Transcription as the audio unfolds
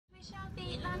Shall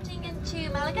be landing into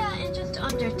Malaga in just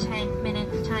under 10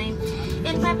 minutes time.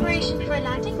 In preparation for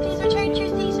landing, please return to your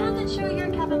seat and ensure your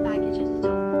cabin baggage is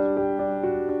stowed.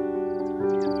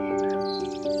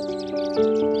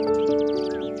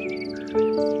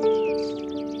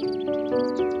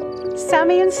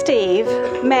 Sammy and Steve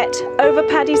met over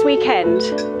Paddy's weekend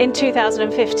in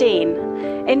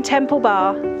 2015 in Temple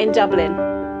Bar in Dublin.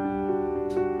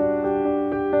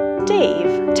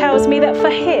 Steve tells me that for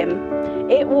him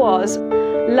it was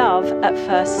love at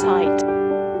first sight.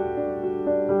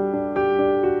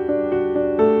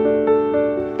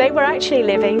 They were actually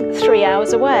living 3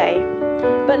 hours away,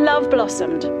 but love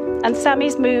blossomed, and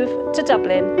Sammy's move to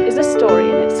Dublin is a story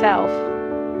in itself.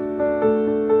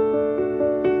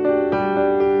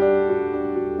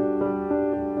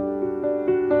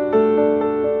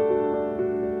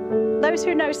 Those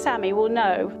who know Sammy will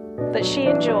know that she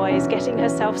enjoys getting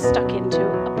herself stuck into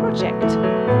a project.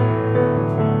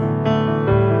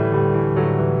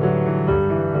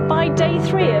 By day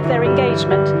 3 of their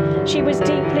engagement, she was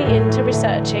deeply into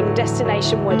researching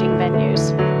destination wedding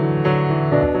venues.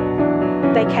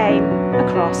 They came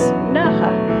across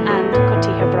Nerja and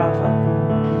Cortijo Bravo,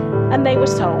 and they were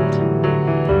sold.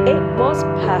 It was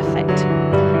perfect,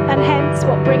 and hence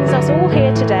what brings us all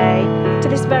here today to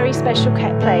this very special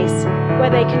place where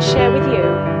they can share with you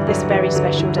this very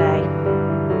special day.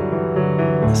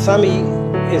 Sammy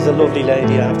is a lovely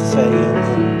lady, I have to say,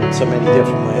 in so many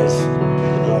different ways.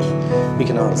 We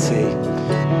can all see.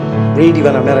 Really,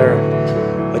 when I met her,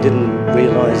 I didn't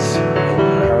realise how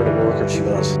hard a worker she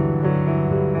was.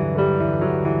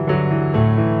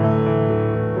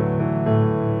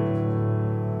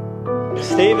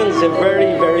 Stephen's a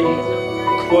very, very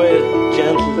quiet,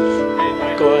 gentle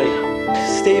guy.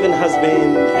 Stephen has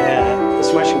been a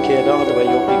smashing kid all the way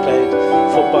up. He played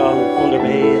football under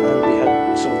me and we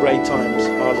had some great times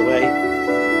all the way.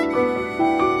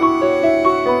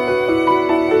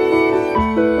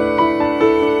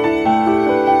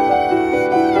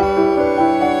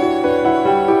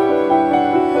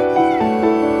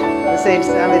 I was saying to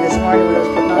Sammy this morning when I was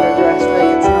putting on her dress,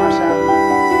 like, it's not,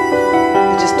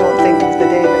 I just don't think of the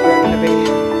day that we're going to be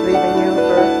leaving you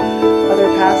for other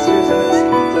pastures, and it's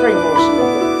very emotional,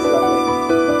 but it's lovely.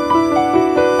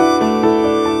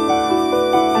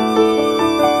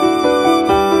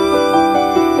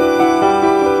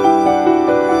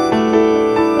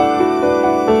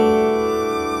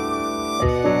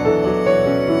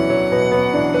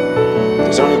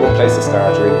 There's only one place to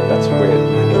start, really, and that's with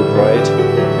a new bride.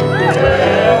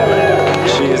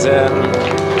 She is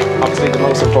obviously the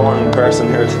most important person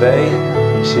here today.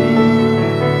 She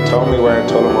told me where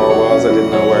Tullamore was. I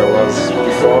didn't know where it was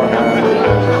beforehand.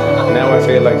 Now I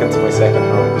feel like it's my second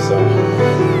home. So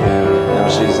no,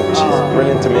 she's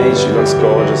brilliant to me. She looks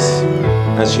gorgeous,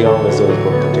 as she always does,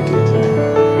 but particularly today.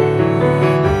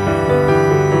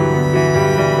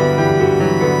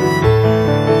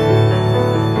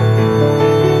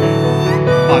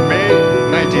 On May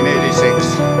 1986,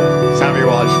 Sammy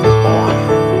Walsh was born.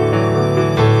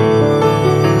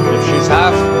 If she's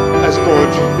half as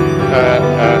good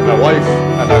a wife,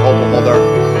 and I hope a mother,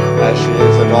 as she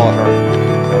is a daughter,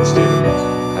 then Stephen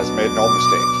has made no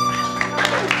mistake.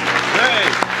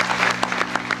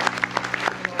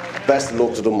 Best of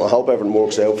luck to them. I hope everything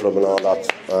works out for them and all that.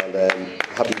 And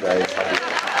happy days.